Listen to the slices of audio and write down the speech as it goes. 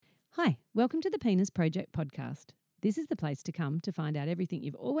Hi, welcome to the Penis Project podcast. This is the place to come to find out everything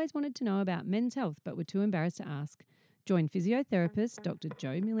you've always wanted to know about men's health but were too embarrassed to ask. Join physiotherapist Dr.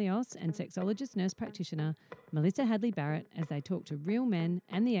 Joe Milios and sexologist nurse practitioner Melissa Hadley Barrett as they talk to real men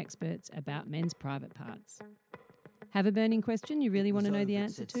and the experts about men's private parts. Have a burning question you really want to know the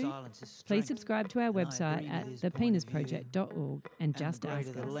answer to? Please subscribe to our website at thepenisproject.org and just ask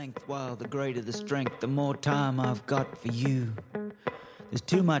us. The length, while the greater the strength, the more time I've got for you. There's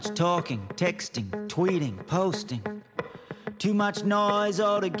too much talking, texting, tweeting, posting. Too much noise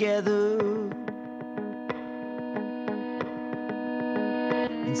altogether.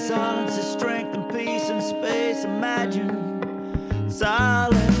 In silence is strength and peace and space. Imagine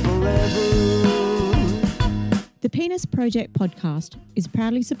silence forever. The Penis Project podcast is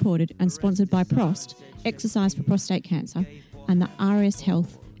proudly supported and sponsored by Prost, Exercise for Prostate Cancer, and the RS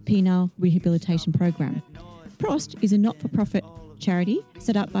Health Penile Rehabilitation Program. Prost is a not-for-profit charity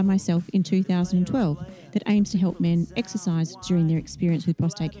set up by myself in 2012 that aims to help men exercise during their experience with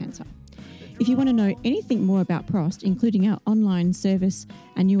prostate cancer. If you want to know anything more about Prost, including our online service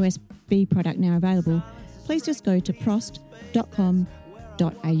and USB product now available, please just go to prost.com.au.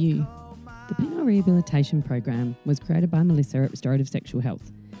 The Penile Rehabilitation Program was created by Melissa at Restorative Sexual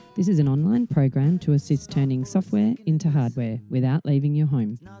Health. This is an online program to assist turning software into hardware without leaving your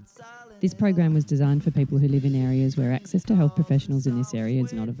home. This program was designed for people who live in areas where access to health professionals in this area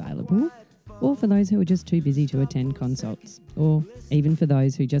is not available, or for those who are just too busy to attend consults, or even for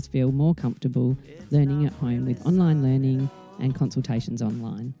those who just feel more comfortable learning at home with online learning and consultations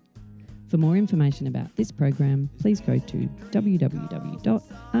online. For more information about this program, please go to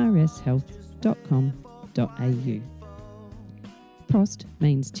www.rshealth.com.au. Prost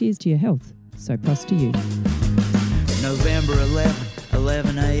means cheers to your health, so Prost to you. November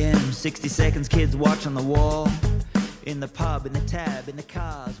 11 a.m., 60 seconds, kids watch on the wall. In the pub, in the tab, in the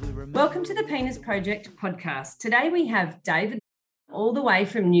cars, we remember. Welcome to the Penis Project podcast. Today we have David all the way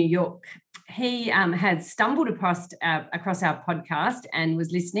from New York. He had stumbled across our podcast and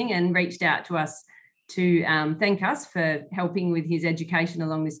was listening and reached out to us to thank us for helping with his education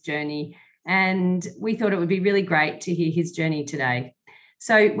along this journey. And we thought it would be really great to hear his journey today.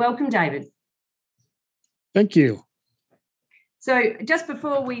 So welcome, David. Thank you. So just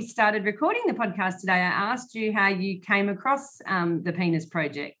before we started recording the podcast today, I asked you how you came across the Penis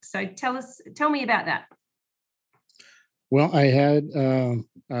Project. So tell me about that. Well, I had a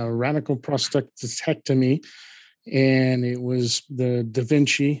radical prostatectomy, and it was the Da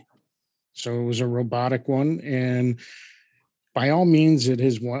Vinci. So it was a robotic one. And by all means, it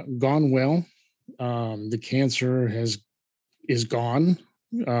has gone well. The cancer is gone.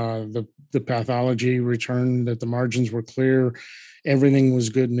 The pathology returned, that the margins were clear. Everything was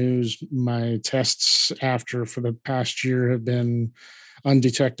good news. My tests after for the past year have been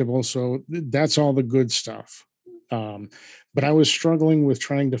undetectable. So that's all the good stuff. But I was struggling with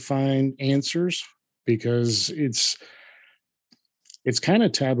trying to find answers because it's kind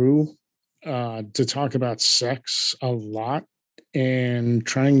of taboo to talk about sex a lot, and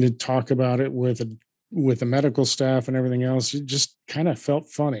trying to talk about it with the medical staff and everything else, it just kind of felt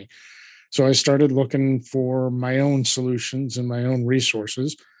funny. So I started looking for my own solutions and my own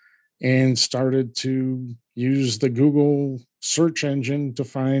resources, and started to use the Google search engine to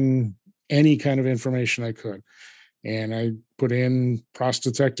find any kind of information I could. And I put in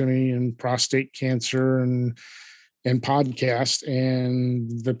prostatectomy and prostate cancer and podcast, and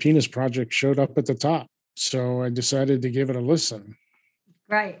the Penis Project showed up at the top. So I decided to give it a listen.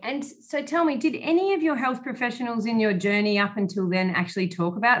 Great. And so tell me, did any of your health professionals in your journey up until then actually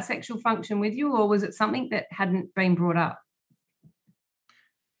talk about sexual function with you, or was it something that hadn't been brought up?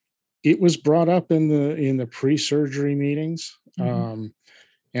 It was brought up in the pre-surgery meetings. Mm-hmm.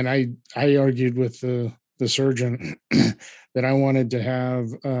 And I argued with the surgeon that I wanted to have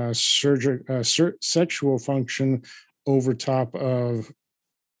sexual function over top of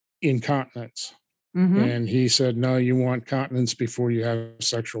incontinence. Mm-hmm. And he said, no, you want continence before you have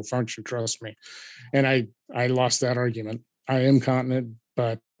sexual function. Trust me. And I lost that argument. I am continent,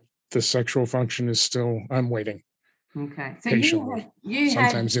 but the sexual function is still, I'm waiting. Okay. So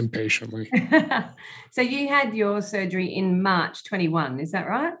sometimes impatiently. So you had your surgery in March 21, is that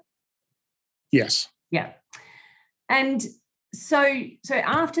right? Yes. Yeah. And so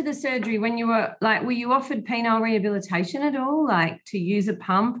after the surgery, when you were you offered penile rehabilitation at all, like to use a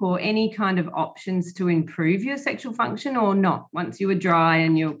pump or any kind of options to improve your sexual function, or not? Once you were dry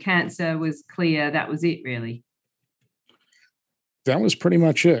and your cancer was clear, that was it really? That was pretty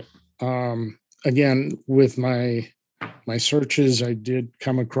much it. Again, with my searches, I did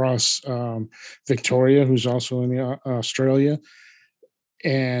come across Victoria, who's also in Australia.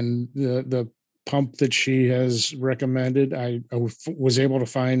 and the pump that she has recommended, was able to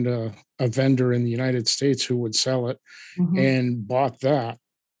find a vendor in the United States who would sell it, and bought that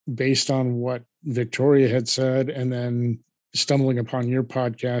based on what Victoria had said, and then stumbling upon your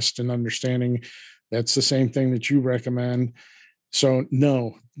podcast and understanding that's the same thing that you recommend. So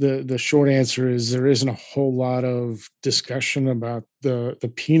no, the short answer is there isn't a whole lot of discussion about the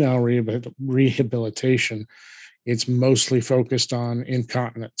penile rehabilitation. It's mostly focused on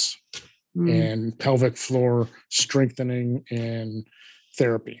incontinence and pelvic floor strengthening and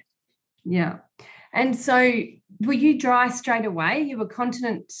therapy. Yeah. And so were you dry straight away? You were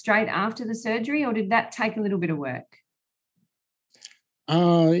continent straight after the surgery, or did that take a little bit of work?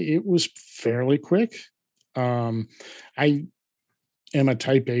 It was fairly quick. I am a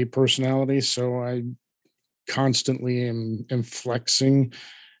type A personality, so I constantly am flexing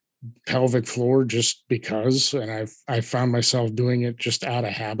pelvic floor just because, and I found myself doing it just out of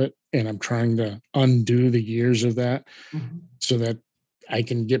habit, and I'm trying to undo the years of that so that I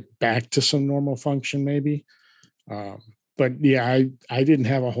can get back to some normal function maybe. But yeah, I didn't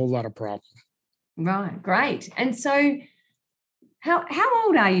have a whole lot of problem. Right, great. And so how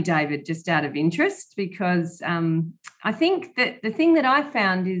old are you, David, just out of interest? Because I think that the thing that I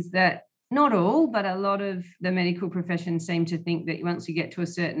found is that not all, but a lot of the medical profession seem to think that once you get to a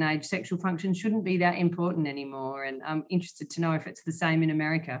certain age, sexual function shouldn't be that important anymore. And I'm interested to know if it's the same in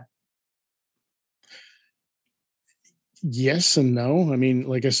America. Yes and no. I mean,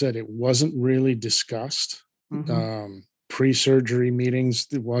 like I said, it wasn't really discussed. Pre-surgery meetings,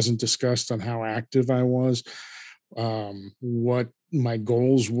 it wasn't discussed on how active I was, what my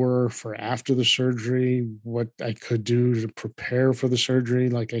goals were for after the surgery, what I could do to prepare for the surgery.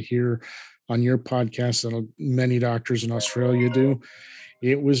 Like I hear on your podcast that many doctors in Australia do.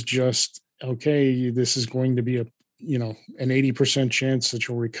 It was just, okay, this is going to be an 80% chance that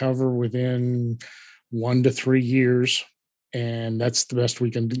you'll recover within 1 to 3 years. And that's the best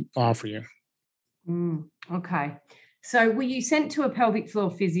we can offer you. Okay. So were you sent to a pelvic floor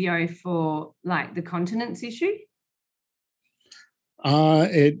physio for like the continence issue?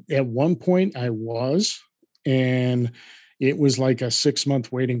 At one point I was, and it was like a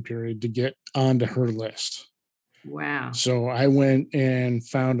 6-month waiting period to get onto her list. Wow. So I went and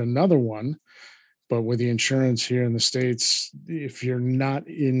found another one, but with the insurance here in the States, if you're not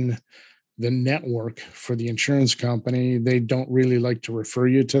in the network for the insurance company, they don't really like to refer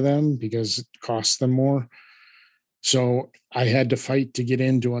you to them because it costs them more. So I had to fight to get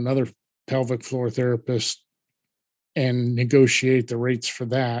into another pelvic floor therapist and negotiate the rates for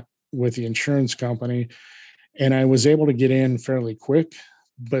that with the insurance company. And I was able to get in fairly quick,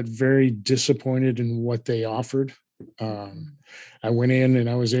 but very disappointed in what they offered. I went in and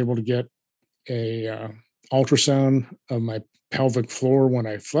I was able to get a ultrasound of my pelvic floor when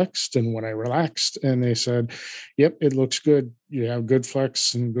I flexed and when I relaxed. And they said, yep, it looks good. You have good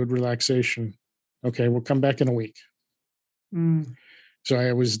flex and good relaxation. Okay, we'll come back in a week. So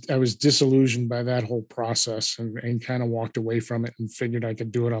I was disillusioned by that whole process and kind of walked away from it and figured I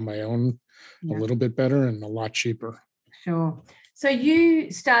could do it on my own a little bit better and a lot cheaper. Sure. So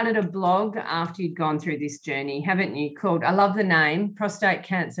you started a blog after you'd gone through this journey, haven't you? Called, I love the name, Prostate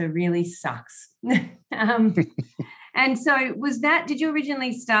Cancer Really Sucks. And so did you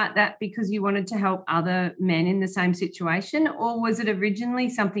originally start that because you wanted to help other men in the same situation, or was it originally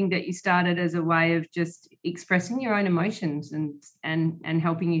something that you started as a way of just expressing your own emotions and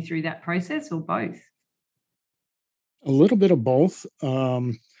helping you through that process, or both? A little bit of both.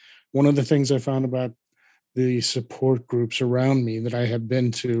 One of the things I found about the support groups around me that I had been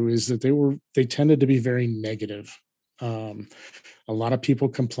to is that they tended to be very negative. A lot of people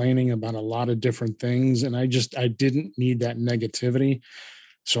complaining about a lot of different things. And I didn't need that negativity.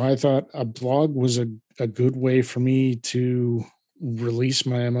 So I thought a blog was a good way for me to release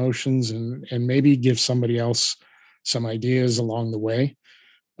my emotions and maybe give somebody else some ideas along the way,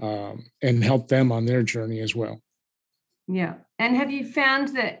 and help them on their journey as well. Yeah. And have you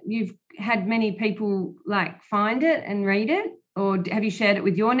found that you've had many people like find it and read it, or have you shared it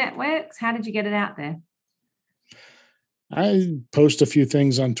with your networks? How did you get it out there? I post a few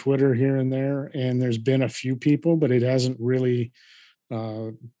things on Twitter here and there, and there's been a few people, but it hasn't really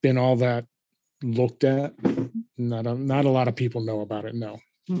been all that looked at. Not a lot of people know about it. No.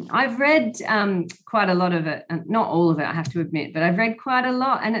 I've read quite a lot of it, not all of it, I have to admit, but I've read quite a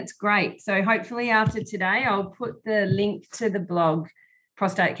lot, and it's great. So hopefully after today, I'll put the link to the blog,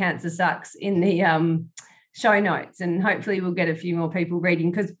 Prostate Cancer Sucks, in the show notes, and hopefully we'll get a few more people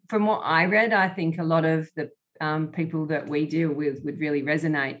reading, because from what I read, I think a lot of the people that we deal with would really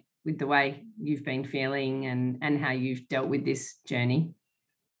resonate with the way you've been feeling and how you've dealt with this journey.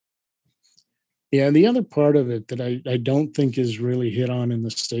 Yeah, the other part of it that I don't think is really hit on in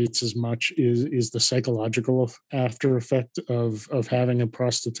the States as much is the psychological after effect of having a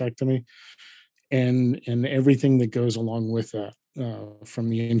prostatectomy and everything that goes along with that, from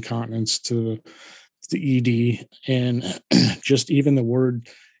the incontinence to the ED, and just even the word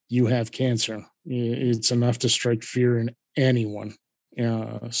 "you have cancer." It's enough to strike fear in anyone.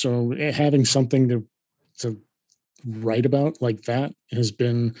 So having something to write about like that has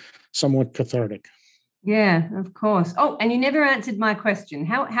been somewhat cathartic. Yeah, of course. Oh, and you never answered my question.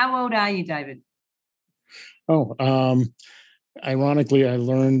 How old are you, David? Oh, ironically, I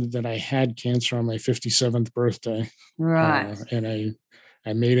learned that I had cancer on my 57th birthday, Right. and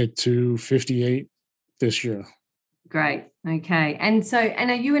I made it to 58 this year. Great. Okay. And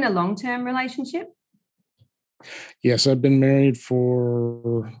are you in a long-term relationship? Yes, I've been married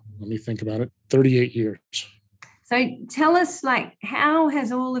for, let me think about it, 38 years. So tell us, like, how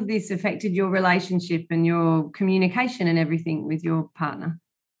has all of this affected your relationship and your communication and everything with your partner?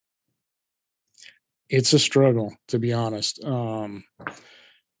 It's a struggle, to be honest. Like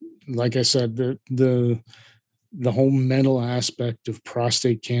I said, the whole mental aspect of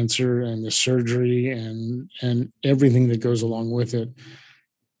prostate cancer and the surgery and everything that goes along with it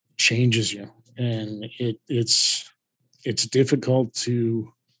changes you, and it's difficult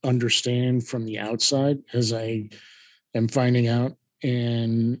to understand from the outside, as I am finding out,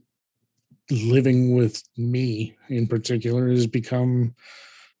 and living with me in particular has become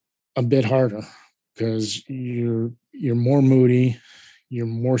a bit harder because you're more moody, you're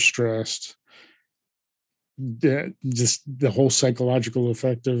more stressed. Just the whole psychological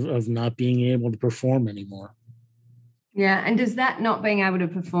effect of not being able to perform anymore. Yeah. And does that not being able to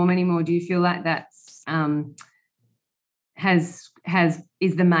perform anymore, do you feel like that's has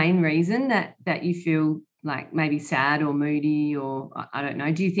is the main reason that you feel like maybe sad or moody, or I don't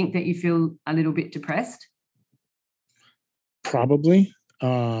know. Do you think that you feel a little bit depressed? Probably.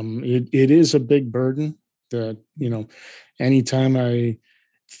 It is a big burden that, anytime I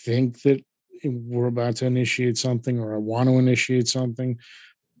think that we're about to initiate something or I want to initiate something,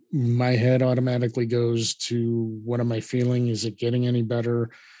 my head automatically goes to, what am I feeling? Is it getting any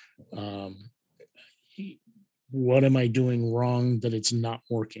better? Um, what am I doing wrong that it's not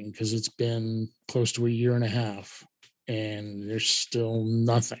working? Because it's been close to a year and a half and there's still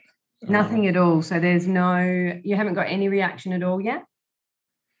nothing. Nothing at all. So you haven't got any reaction at all yet?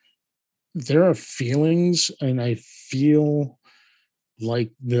 There are feelings, and I feel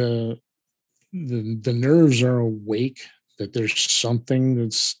like the nerves are awake, that there's something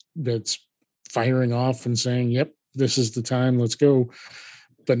that's firing off and saying, "Yep, this is the time, let's go,"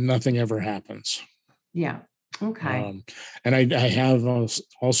 but nothing ever happens. Yeah. Okay. And I have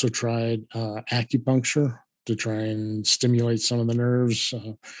also tried acupuncture to try and stimulate some of the nerves.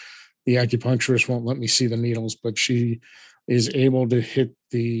 The acupuncturist won't let me see the needles, but she is able to hit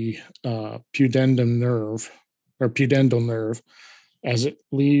the pudendal nerve as it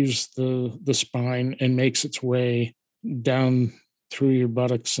leaves the spine and makes its way down through your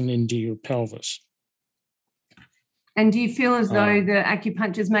buttocks and into your pelvis. And do you feel as though the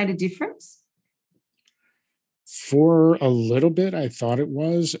acupuncture's made a difference? For a little bit, I thought it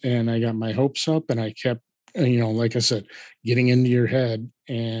was, and I got my hopes up, and I kept, like I said, getting into your head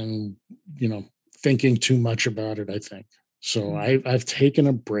and, thinking too much about it, I think. So I've taken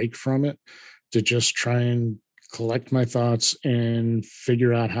a break from it to just try and collect my thoughts and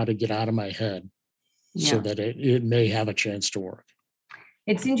figure out how to get out of my head so that it may have a chance to work.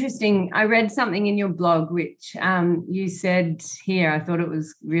 It's interesting. I read something in your blog, which you said here. I thought it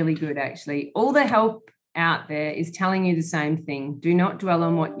was really good, actually. All the help out there is telling you the same thing. Do not dwell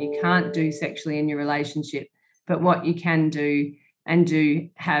on what you can't do sexually in your relationship, but what you can do and do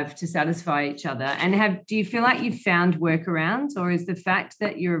have to satisfy each other. And do you feel like you've found workarounds, or is the fact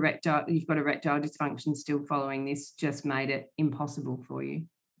that you've got erectile dysfunction still following this just made it impossible for you?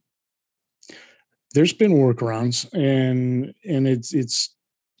 There's been workarounds, and it's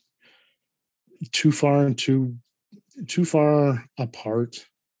too far apart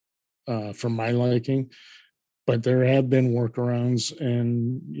for my liking. But there have been workarounds,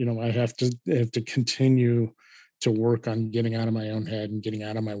 and I have to continue to work on getting out of my own head and getting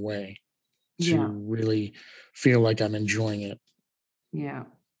out of my way to really feel like I'm enjoying it. Yeah.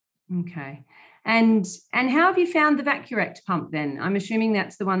 Okay. And how have you found the Vacurect pump then? I'm assuming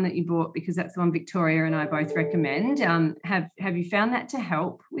that's the one that you bought because that's the one Victoria and I both recommend. Have you found that to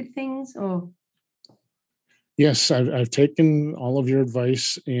help with things, or? Yes, I've taken all of your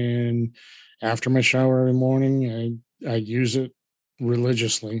advice, and after my shower every morning, I use it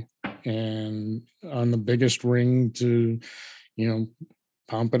religiously, and on the biggest ring to,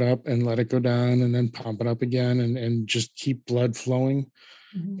 pump it up and let it go down, and then pump it up again, and just keep blood flowing.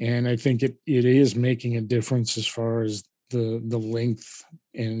 And I think it is making a difference as far as the length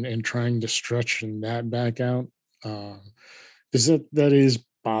and trying to stretch and that back out. Because that is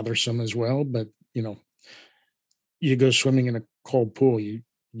bothersome as well. But you go swimming in a cold pool, you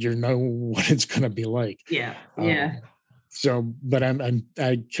know what it's going to be like. Yeah. So, but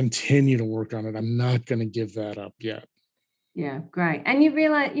I continue to work on it. I'm not going to give that up yet. Yeah, great. And you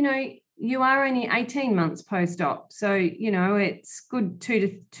realize, you are only 18 months post-op. So, it's good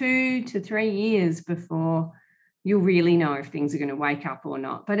 2 to 3 years before you'll really know if things are going to wake up or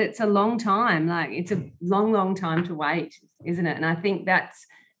not. But it's a long time. Like, it's a long, long time to wait, isn't it? And I think that's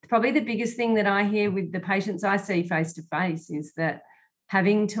probably the biggest thing that I hear with the patients I see face-to-face is that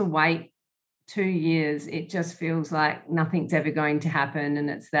having to wait 2 years, it just feels like nothing's ever going to happen. And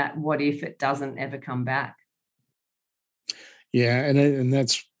it's that what if it doesn't ever come back? Yeah. And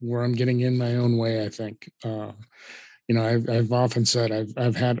that's where I'm getting in my own way, I think. I've often said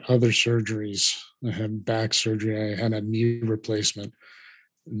I've had other surgeries. I had back surgery. I had a knee replacement.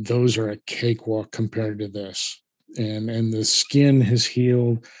 Those are a cakewalk compared to this. And the skin has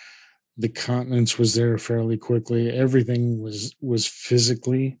healed. The continence was there fairly quickly. Everything was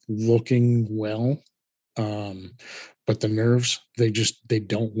physically looking well. But the nerves, they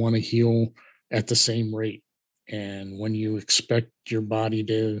don't want to heal at the same rate. And when you expect your body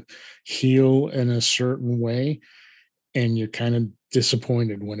to heal in a certain way, and you're kind of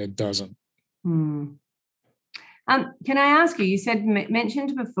disappointed when it doesn't. Can I ask you,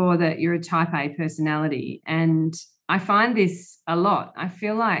 mentioned before that you're a type A personality, and I find this a lot. I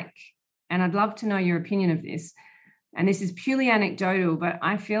feel like, and I'd love to know your opinion of this, and this is purely anecdotal, but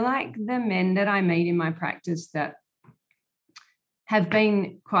I feel like the men that I meet in my practice that have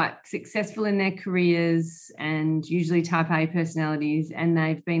been quite successful in their careers and usually type A personalities, and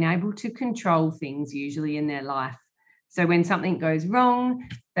they've been able to control things usually in their life. So when something goes wrong,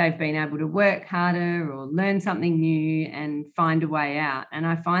 they've been able to work harder or learn something new and find a way out. And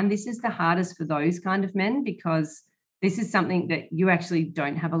I find this is the hardest for those kind of men because this is something that you actually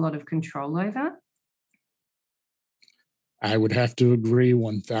don't have a lot of control over. I would have to agree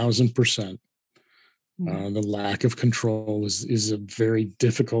 1,000%. The lack of control is a very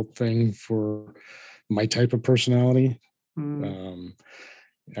difficult thing for my type of personality.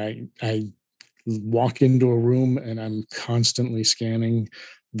 I walk into a room and I'm constantly scanning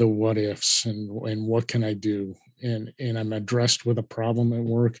the what ifs and what can I do, and I'm addressed with a problem at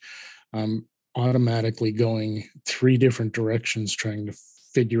work. I'm automatically going 3 different directions trying to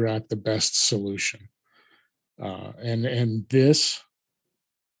figure out the best solution. And this,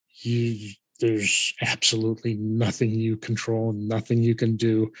 there's absolutely nothing you control, nothing you can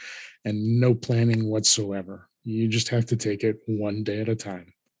do, and no planning whatsoever. You just have to take it one day at a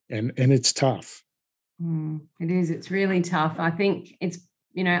time. And it's tough. It is. It's really tough. I think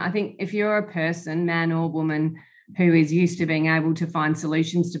I think if you're a person, man or woman, who is used to being able to find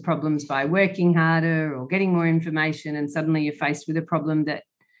solutions to problems by working harder or getting more information, and suddenly you're faced with a problem that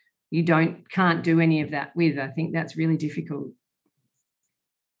you can't do any of that with, I think that's really difficult.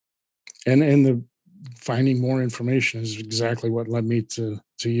 And the finding more information is exactly what led me to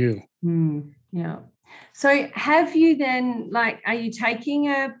you. Yeah. So have you then, are you taking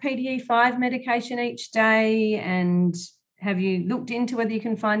a PDE5 medication each day, and have you looked into whether you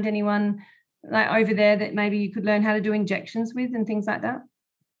can find anyone over there that maybe you could learn how to do injections with and things like that?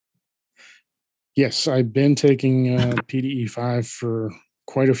 Yes, I've been taking PDE5 for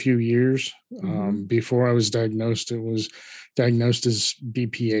quite a few years. Before I was diagnosed, it was diagnosed as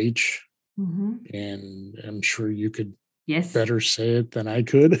BPH. And I'm sure you could better say it than I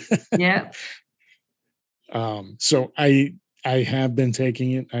could. Yeah. So I have been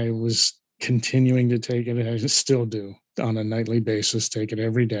taking it. I was continuing to take it. I still do on a nightly basis, take it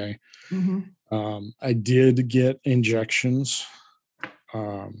every day. I did get injections.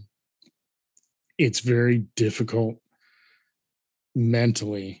 It's very difficult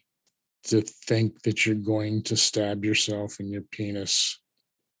mentally to think that you're going to stab yourself in your penis.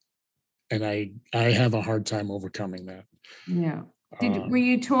 And I have a hard time overcoming that. Yeah. Were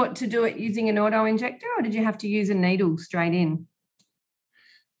you taught to do it using an auto injector, or did you have to use a needle straight in?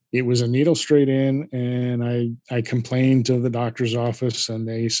 It was a needle straight in, and I complained to the doctor's office, and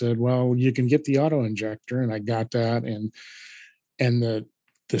they said, well, you can get the auto injector. And I got that. And the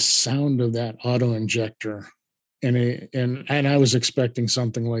sound of that auto injector, and I was expecting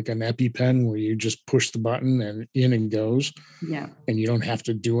something like an EpiPen where you just push the button and in it goes. Yeah. And you don't have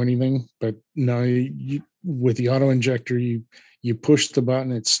to do anything. But no, with the auto injector, you push the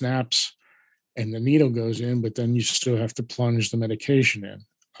button, it snaps, and the needle goes in, but then you still have to plunge the medication in.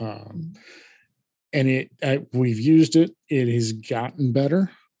 And we've used it. It has gotten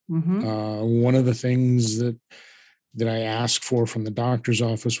better. One of the things that I asked for from the doctor's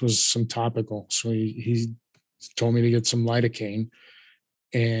office was some topical. So he told me to get some lidocaine,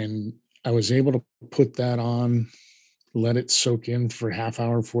 and I was able to put that on, let it soak in for half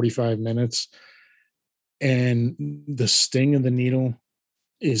hour, 45 minutes. And the sting of the needle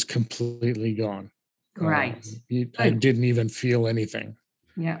is completely gone. Great. I didn't even feel anything.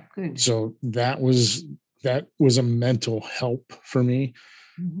 Yeah, good. So that was a mental help for me.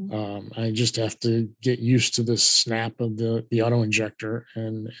 I just have to get used to the snap of the auto injector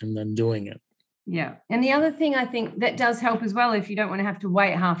and then doing it. Yeah. And the other thing I think that does help as well, if you don't want to have to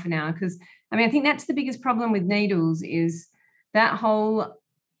wait half an hour, because I mean, I think that's the biggest problem with needles is that whole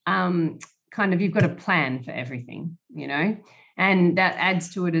kind of, you've got a plan for everything, you know, and that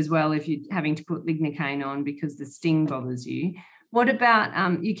adds to it as well if you're having to put lignocaine on because the sting bothers you. What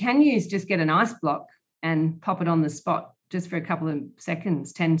about, you can just get an ice block and pop it on the spot just for a couple of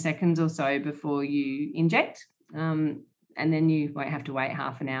seconds, 10 seconds or so before you inject. And then you won't have to wait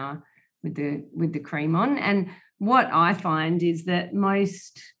half an hour with the cream on. And what I find is that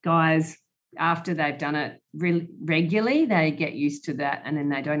most guys, after they've done it regularly, they get used to that and then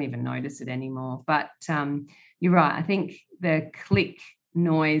they don't even notice it anymore. But you're right. I think the click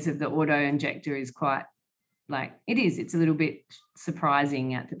noise of the auto injector is quite it's a little bit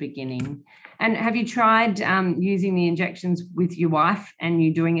surprising at the beginning. And have you tried using the injections with your wife and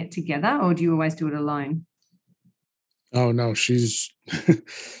you doing it together, or do you always do it alone? Oh no, she's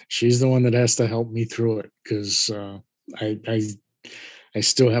the one that has to help me through it because I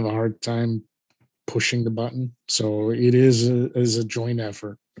still have a hard time pushing the button. So it is a joint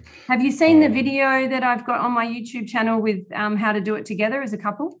effort. Have you seen the video that I've got on my YouTube channel with how to do it together as a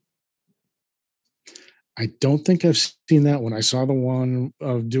couple? I don't think I've seen that one. I saw the one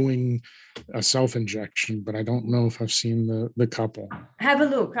of doing a self-injection, but I don't know if I've seen the couple. Have a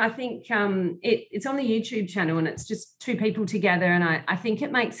look. I think it's on the YouTube channel and it's just two people together. And I think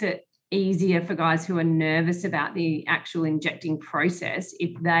it makes it easier for guys who are nervous about the actual injecting process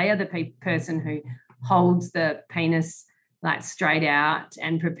if they are the person who holds the penis like straight out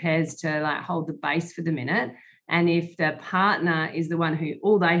and prepares to like hold the base for the minute. And if the partner is the one who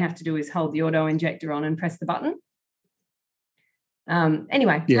all they have to do is hold the auto injector on and press the button.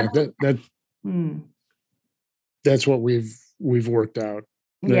 Anyway. Yeah, that's what we've worked out.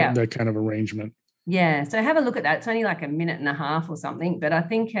 That kind of arrangement. Yeah. So have a look at that. It's only like a minute and a half or something, but I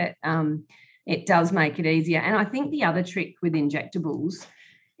think it does make it easier. And I think the other trick with injectables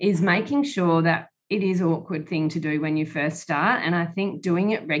is making sure that it is an awkward thing to do when you first start. And I think doing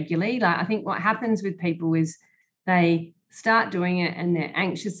it regularly, like I think what happens with people is they start doing it and they're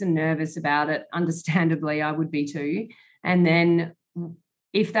anxious and nervous about it. Understandably, I would be too. And then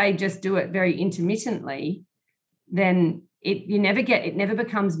if they just do it very intermittently, then it never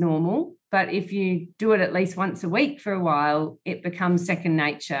becomes normal. But if you do it at least once a week for a while, it becomes second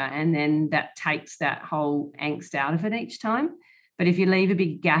nature. And then that takes that whole angst out of it each time. But if you leave a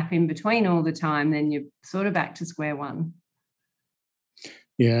big gap in between all the time, then you're sort of back to square one.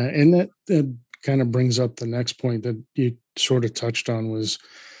 Yeah. And that kind of brings up the next point that you sort of touched on was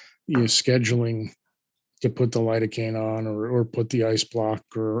scheduling to put the lidocaine on or put the ice block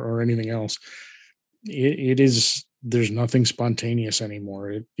or anything else. There's nothing spontaneous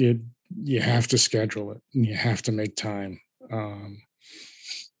anymore. You have to schedule it and you have to make time. And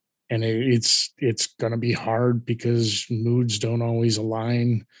it's going to be hard because moods don't always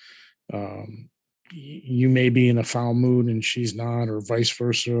align. You may be in a foul mood and she's not, or vice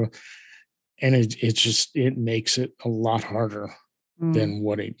versa. And it makes it a lot harder than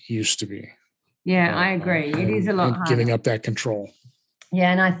what it used to be. Yeah, I agree. It is a lot harder. Giving up that control.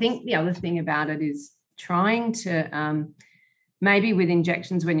 Yeah, and I think the other thing about it is trying to maybe with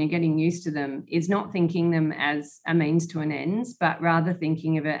injections when you're getting used to them is not thinking them as a means to an end, but rather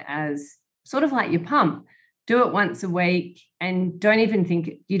thinking of it as sort of like your pump. Do it once a week and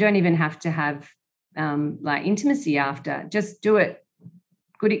you don't even have to have like intimacy after. Just do it.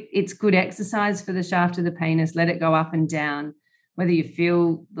 It's good exercise for the shaft of the penis. Let it go up and down, whether you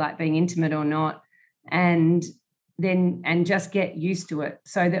feel like being intimate or not, and just get used to it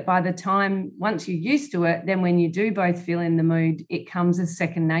so that by the time, once you're used to it, then when you do both feel in the mood, it comes as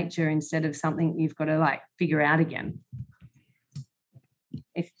second nature instead of something you've got to like figure out again.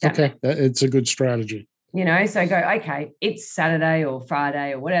 It's a good strategy. So go, okay, it's Saturday or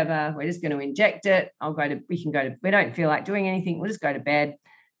Friday or whatever. We're just going to inject it. We don't feel like doing anything. We'll just go to bed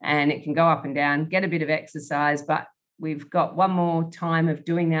and it can go up and down, get a bit of exercise, but we've got one more time of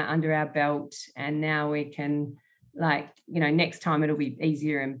doing that under our belt, and now we can, like, next time it'll be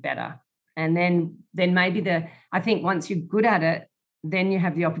easier and better. And then maybe I think once you're good at it, then you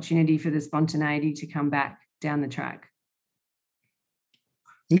have the opportunity for the spontaneity to come back down the track.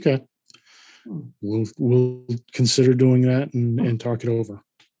 Okay. We'll consider doing that and talk it over.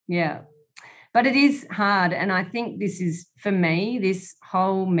 Yeah. But it is hard. And I think this is, for me, this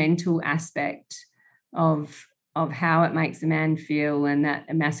whole mental aspect of how it makes a man feel, and that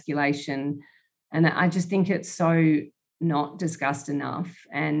emasculation. And I just think it's so not discussed enough.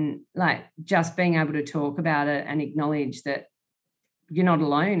 And like just being able to talk about it and acknowledge that you're not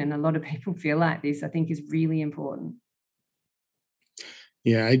alone, and a lot of people feel like this, I think is really important.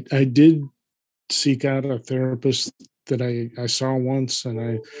 Yeah, I did seek out a therapist that I saw once, and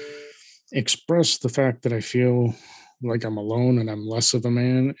I expressed the fact that I feel like I'm alone and I'm less of a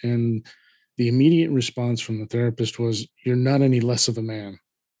man. And the immediate response from the therapist was, "You're not any less of a man."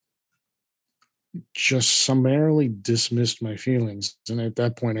 Just summarily dismissed my feelings. And at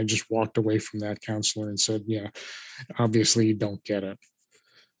that point, I just walked away from that counselor and said, "Yeah, obviously you don't get it."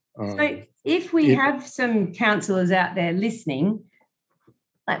 So if we have some counsellors out there listening,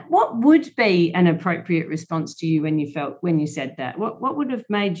 like, what would be an appropriate response to you when you said that? What would have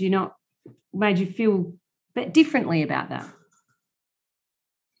made you feel differently about that?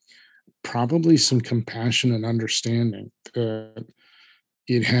 Probably some compassion and understanding that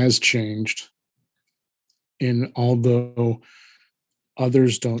it has changed. And although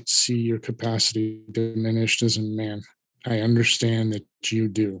others don't see your capacity diminished as a man, I understand that you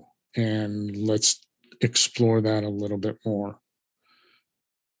do. And let's explore that a little bit more.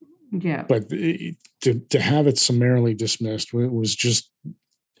 Yeah. But to have it summarily dismissed, it was just,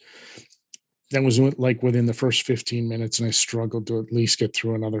 that was like within the first 15 minutes, and I struggled to at least get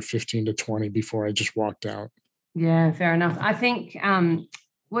through another 15 to 20 before I just walked out. Yeah, fair enough. I think,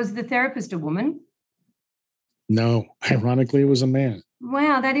 was the therapist a woman? No, ironically, it was a man.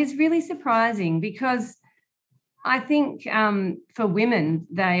 Wow, that is really surprising, because I think for women,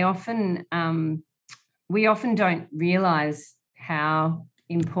 we often don't realise how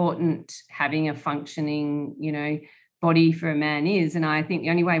important having a functioning, body for a man is. And I think the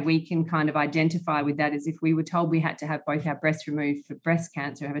only way we can kind of identify with that is if we were told we had to have both our breasts removed for breast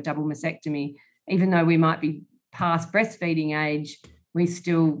cancer, have a double mastectomy, even though we might be past breastfeeding age, we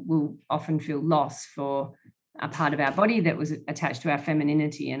still will often feel loss for a part of our body that was attached to our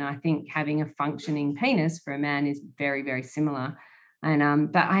femininity. And I think having a functioning penis for a man is very, very similar.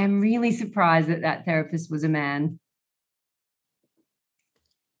 And but I am really surprised that therapist was a man.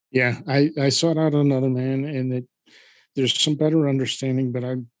 Yeah, I sought out another man, and there's some better understanding, but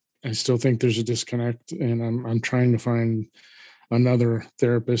I still think there's a disconnect, and I'm trying to find another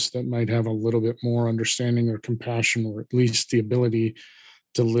therapist that might have a little bit more understanding or compassion, or at least the ability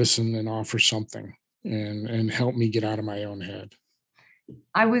to listen and offer something and help me get out of my own head.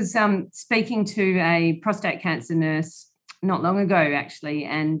 I was speaking to a prostate cancer nurse not long ago, actually,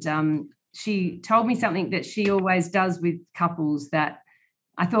 and she told me something that she always does with couples that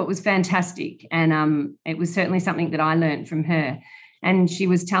I thought was fantastic. And it was certainly something that I learned from her. And she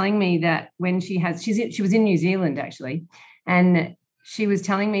was telling me that when she was in New Zealand, actually, and she was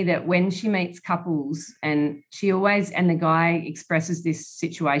telling me that when she meets couples, and the guy expresses this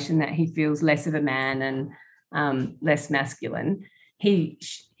situation that he feels less of a man and less masculine,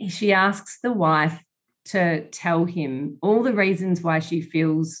 she asks the wife to tell him all the reasons why she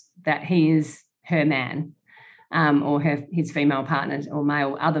feels that he is her man, or his female partner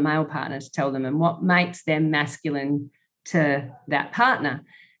or other male partners, to tell them, and what makes them masculine to that partner.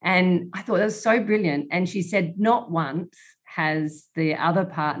 And I thought that was so brilliant. And she said not once has the other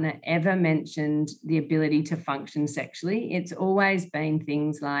partner ever mentioned the ability to function sexually. It's always been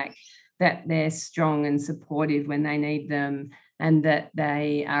things like that they're strong and supportive when they need them, and that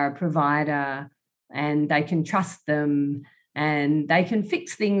they are a provider and they can trust them and they can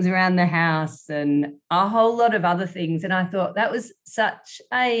fix things around the house and a whole lot of other things. And I thought that was such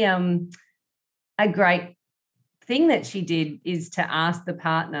a great thing that she did, is to ask the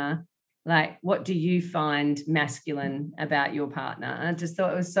partner, like, what do you find masculine about your partner? And I just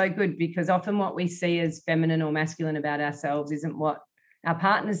thought it was so good, because often what we see as feminine or masculine about ourselves isn't what our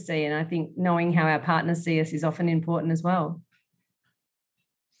partners see. And I think knowing how our partners see us is often important as well.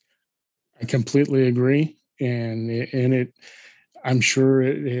 I completely agree. And I'm sure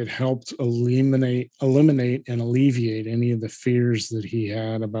it helped eliminate and alleviate any of the fears that he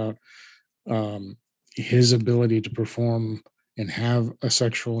had about his ability to perform and have a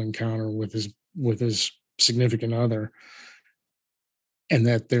sexual encounter with his significant other, and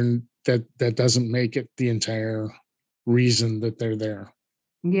that doesn't make it the entire reason that they're there.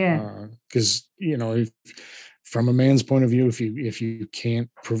 Yeah. Because if, from a man's point of view, if you can't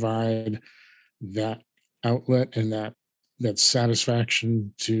provide that outlet and that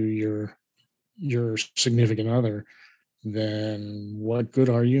satisfaction to your significant other, then what good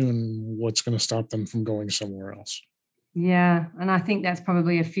are you, and what's going to stop them from going somewhere else? Yeah. And I think that's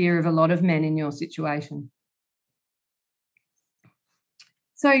probably a fear of a lot of men in your situation.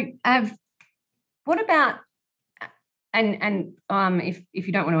 So what about, and if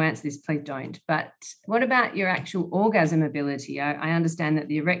you don't want to answer this, please don't, but what about your actual orgasm ability? I understand that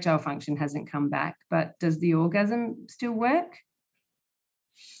the erectile function hasn't come back, but does the orgasm still work?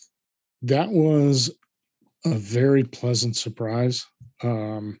 That was a very pleasant surprise.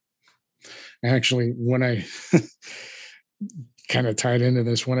 Actually, when I kind of tied into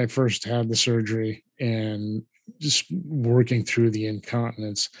this, when I first had the surgery and just working through the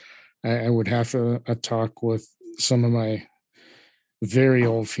incontinence, I would have a talk with some of my very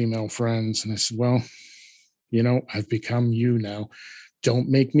old female friends. And I said, well, I've become you now. Don't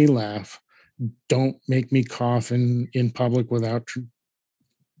make me laugh. Don't make me cough in public without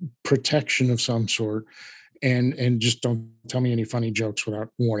protection of some sort. And just don't tell me any funny jokes without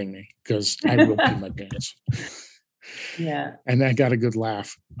warning me, because I will pee my pants. Yeah. And I got a good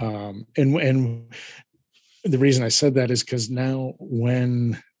laugh. And the reason I said that is because now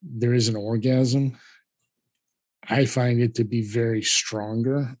when there is an orgasm, I find it to be very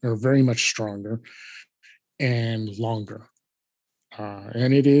much stronger and longer.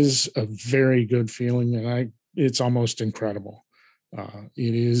 And it is a very good feeling, and it's almost incredible.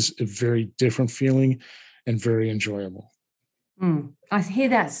 It is a very different feeling and very enjoyable. I hear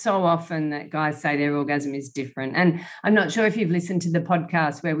that so often, that guys say their orgasm is different. And I'm not sure if you've listened to the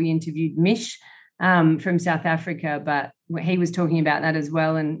podcast where we interviewed Mish from South Africa, but he was talking about that as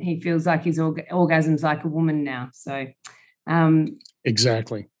well. And he feels like his orgasm's like a woman now. So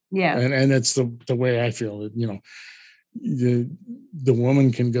exactly. Yeah. And that's the way I feel. The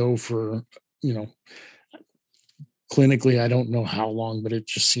woman can go for, clinically, I don't know how long, but it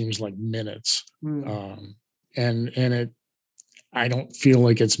just seems like minutes. And I don't feel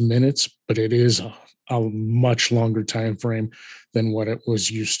like it's minutes, but it is a much longer time frame than what it was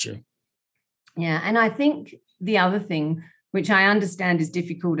used to. Yeah. And I think the other thing, which I understand is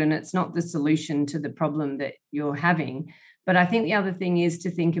difficult, and it's not the solution to the problem that you're having, but I think the other thing is to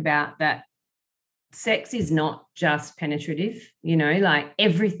think about that sex is not just penetrative, like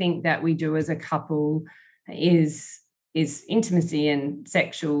everything that we do as a couple is intimacy, and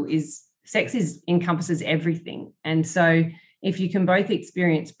sex encompasses everything. And so if you can both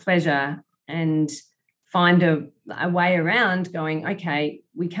experience pleasure and find a way around going, okay,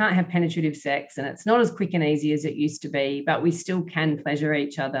 we can't have penetrative sex and it's not as quick and easy as it used to be, but we still can pleasure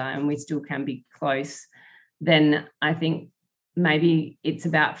each other and we still can be close, then I think maybe it's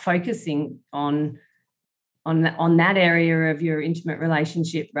about focusing on that area of your intimate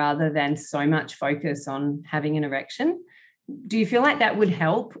relationship rather than so much focus on having an erection. Do you feel like that would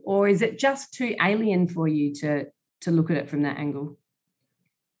help, or is it just too alien for you to look at it from that angle?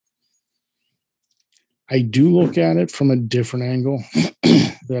 I do look at it from a different angle.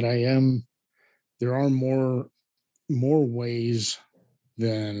 There are more ways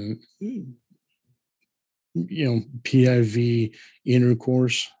than PIV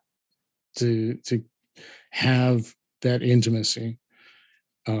intercourse to have that intimacy.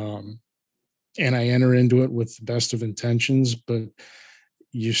 And I enter into it with the best of intentions, but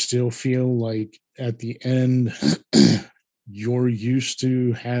you still feel like at the end, you're used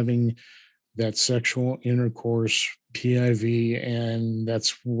to having that sexual intercourse, PIV, and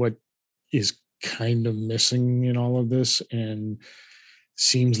that's what is kind of missing in all of this, and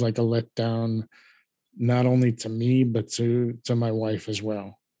seems like a letdown, not only to me, but to my wife as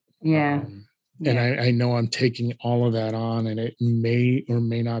well. Yeah. And I know I'm taking all of that on, and it may or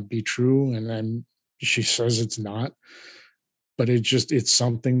may not be true. And she says it's not, but it's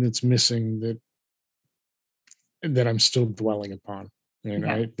something that's missing that I'm still dwelling upon.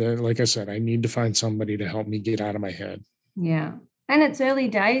 And like I said, I need to find somebody to help me get out of my head. Yeah. And it's early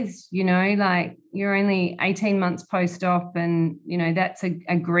days, like you're only 18 months post-op, and, that's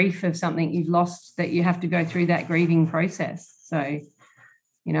a grief of something you've lost, that you have to go through that grieving process. So,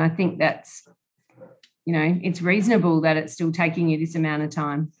 I think that's, it's reasonable that it's still taking you this amount of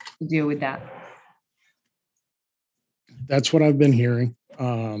time to deal with that. That's what I've been hearing.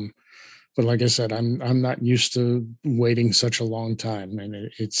 But like I said, I'm not used to waiting such a long time,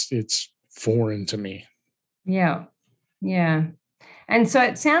 and it's foreign to me. Yeah. Yeah. And so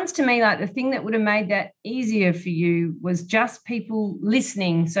it sounds to me like the thing that would have made that easier for you was just people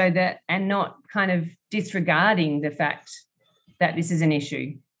listening, so that, and not kind of disregarding the fact that this is an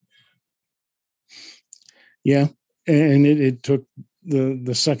issue. Yeah. And it took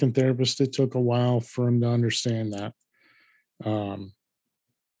the second therapist, it took a while for him to understand that.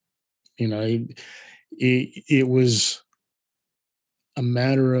 You know, it was a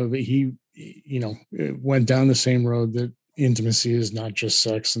matter of he, you know, went down the same road that intimacy is not just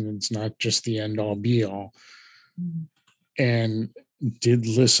sex and it's not just the end all be all. Mm-hmm. And did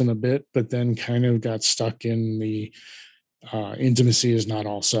listen a bit, but then kind of got stuck in the intimacy is not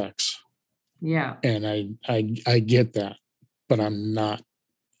all sex. Yeah. And I get that, but I'm not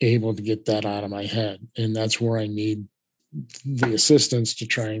able to get that out of my head. And that's where I need the assistance to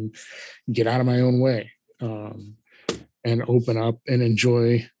try and get out of my own way, and open up and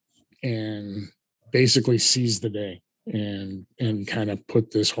enjoy and basically seize the day and kind of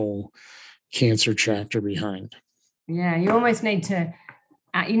put this whole cancer chapter behind. Yeah. You almost need to,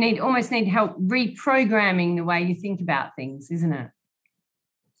 almost need help reprogramming the way you think about things, isn't it?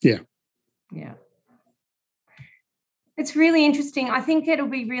 Yeah. Yeah. It's really interesting. I think it'll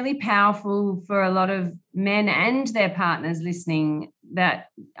be really powerful for a lot of men and their partners listening, that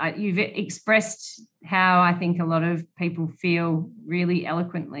you've expressed how I think a lot of people feel really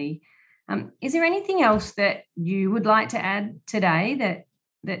eloquently. Is there anything else that you would like to add today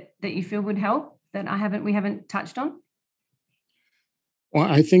that you feel would help that we haven't touched on? Well,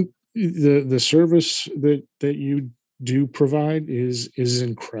 I think the service that you do provide is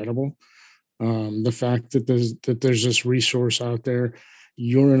incredible. The fact that there's this resource out there.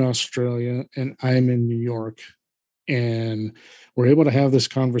 You're in Australia and I'm in New York, and we're able to have this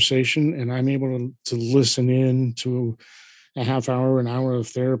conversation, and I'm able to listen in to a half hour, an hour of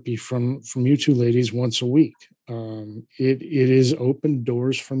therapy from you two ladies once a week. It is opened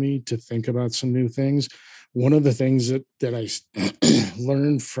doors for me to think about some new things. One of the things that I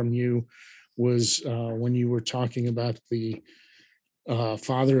learned from you was when you were talking about the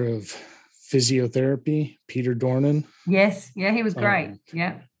father of physiotherapy, Peter Dornan. Yes. Yeah, he was great.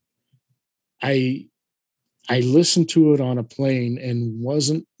 Yeah. I listened to it on a plane and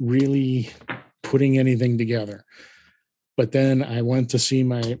wasn't really putting anything together. But then I went to see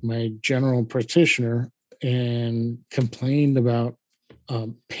my general practitioner and complained about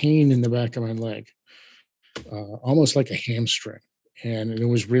pain in the back of my leg, almost like a hamstring. And there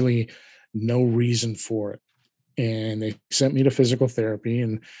was really no reason for it. And they sent me to physical therapy,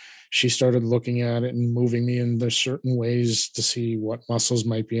 and she started looking at it and moving me in certain ways to see what muscles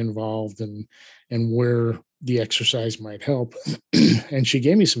might be involved and where the exercise might help. And she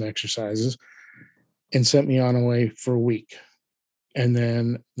gave me some exercises and sent me on a way for a week. And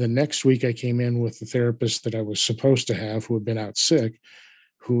then the next week I came in with the therapist that I was supposed to have, who had been out sick,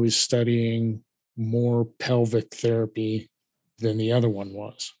 who is studying more pelvic therapy than the other one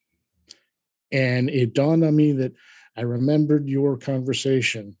was. And it dawned on me that I remembered your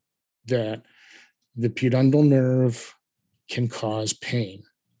conversation that the pudendal nerve can cause pain.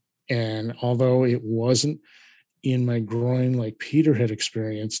 And although it wasn't in my groin like Peter had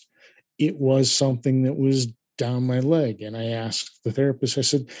experienced, it was something that was down my leg. And I asked the therapist, I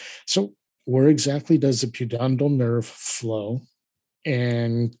said, so where exactly does the pudendal nerve flow?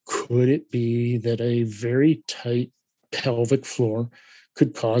 And could it be that a very tight pelvic floor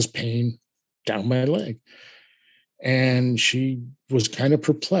could cause pain down my leg? And she was kind of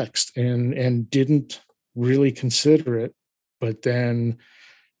perplexed and didn't really consider it, but then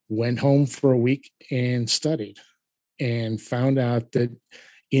went home for a week and studied and found out that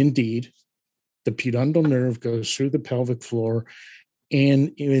indeed the pudendal nerve goes through the pelvic floor,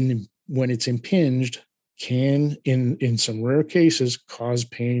 and when it's impinged, can in some rare cases cause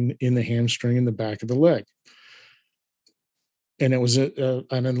pain in the hamstring in the back of the leg. And it was an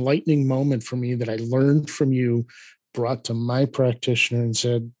enlightening moment for me that I learned from you, brought to my practitioner and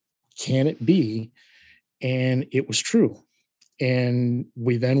said, can it be? And it was true. And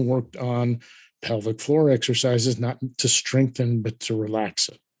we then worked on pelvic floor exercises, not to strengthen, but to relax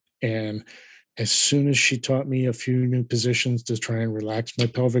it. And as soon as she taught me a few new positions to try and relax my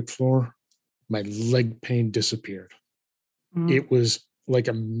pelvic floor, my leg pain disappeared. It was like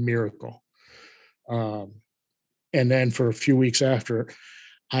a miracle. And then for a few weeks after,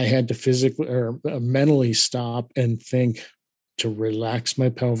 I had to physically or mentally stop and think to relax my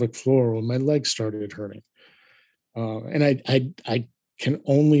pelvic floor when my legs started hurting. And I can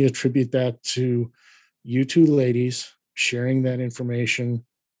only attribute that to you two ladies sharing that information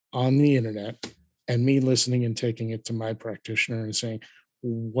on the internet and me listening and taking it to my practitioner and saying,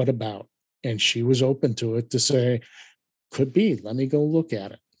 what about? And she was open to it to say, could be. Let me go look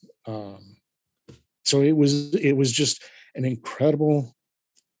at it. So it was just an incredible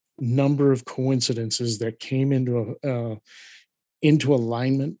number of coincidences that came into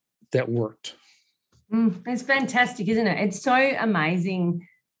alignment that worked. It's fantastic, isn't it? It's so amazing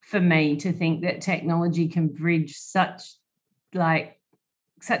for me to think that technology can bridge such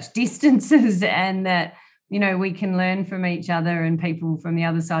distances, and that, you know, we can learn from each other and people from the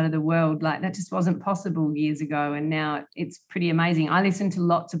other side of the world. Like, that just wasn't possible years ago, and now it's pretty amazing. I listen to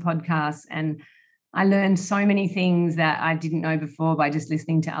lots of podcasts, and I learned so many things that I didn't know before by just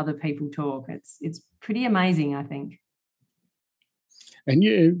listening to other people talk. It's pretty amazing, I think. And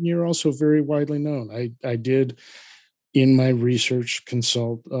you're also very widely known. I did, in my research,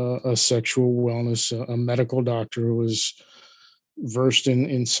 consult a sexual wellness, a medical doctor who was versed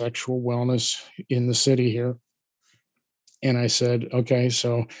in sexual wellness in the city here. And I said, okay,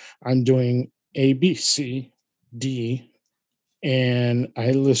 so I'm doing A, B, C, D, and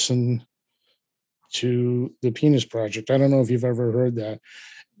I listen to the Penis Project. I don't know if you've ever heard that.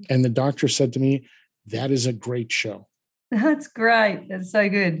 And the doctor said to me, that is a great show. That's great. That's so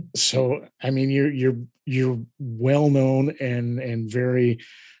good. So, I mean, you're well known and very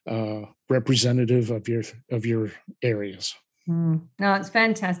representative of your areas. No, it's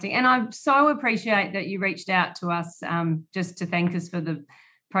fantastic. And I so appreciate that you reached out to us just to thank us for the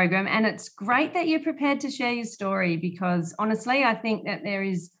program. And it's great that you're prepared to share your story, because honestly, I think that there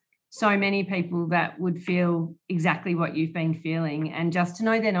is so many people that would feel exactly what you've been feeling. And just to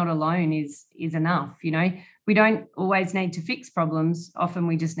know they're not alone is enough. You know, we don't always need to fix problems. Often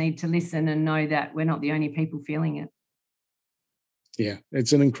we just need to listen and know that we're not the only people feeling it. Yeah,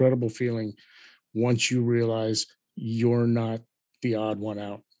 it's an incredible feeling once you realize you're not the odd one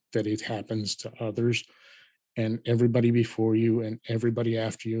out, that it happens to others, and everybody before you and everybody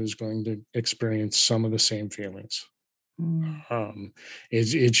after you is going to experience some of the same feelings.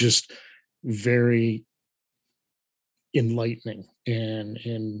 It's just very enlightening,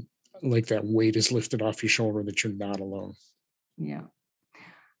 and like that weight is lifted off your shoulder that you're not alone. Yeah.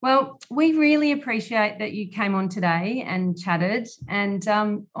 Well, we really appreciate that you came on today and chatted, and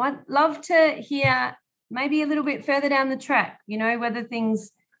I'd love to hear maybe a little bit further down the track, you know, whether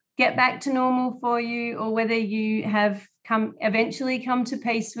things get back to normal for you, or whether you have eventually come to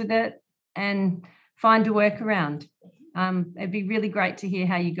peace with it and find a workaround. It'd be really great to hear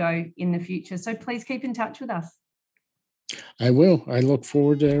how you go in the future. So please keep in touch with us. I will. I look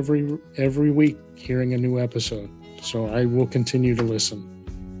forward to every week hearing a new episode. So I will continue to listen.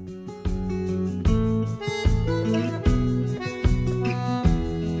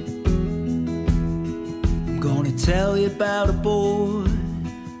 I'm gonna tell you about a boy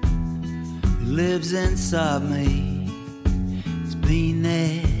who lives inside me. He's been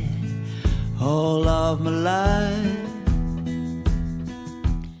there all of my life.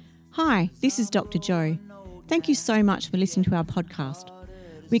 Hi, this is Dr. Joe. Thank you so much for listening to our podcast.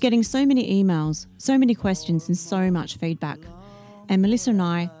 We're getting so many emails, so many questions, and so much feedback. And Melissa and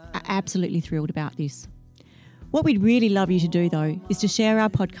I are absolutely thrilled about this. What we'd really love you to do, though, is to share our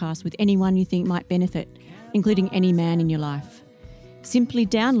podcast with anyone you think might benefit, including any man in your life. Simply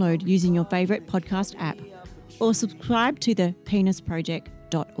download using your favourite podcast app, or subscribe to the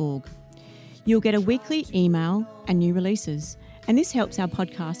penisproject.org. You'll get a weekly email and new releases, and this helps our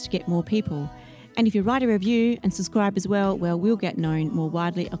podcast get more people. And if you write a review and subscribe as well, we'll get known more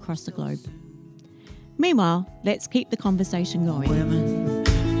widely across the globe. Meanwhile, let's keep the conversation going. Women,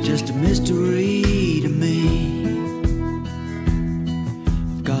 just a mystery to me.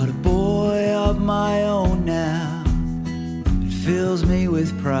 I've got a boy of my own now. It fills me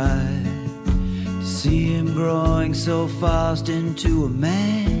with pride to see him growing so fast into a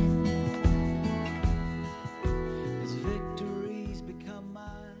man.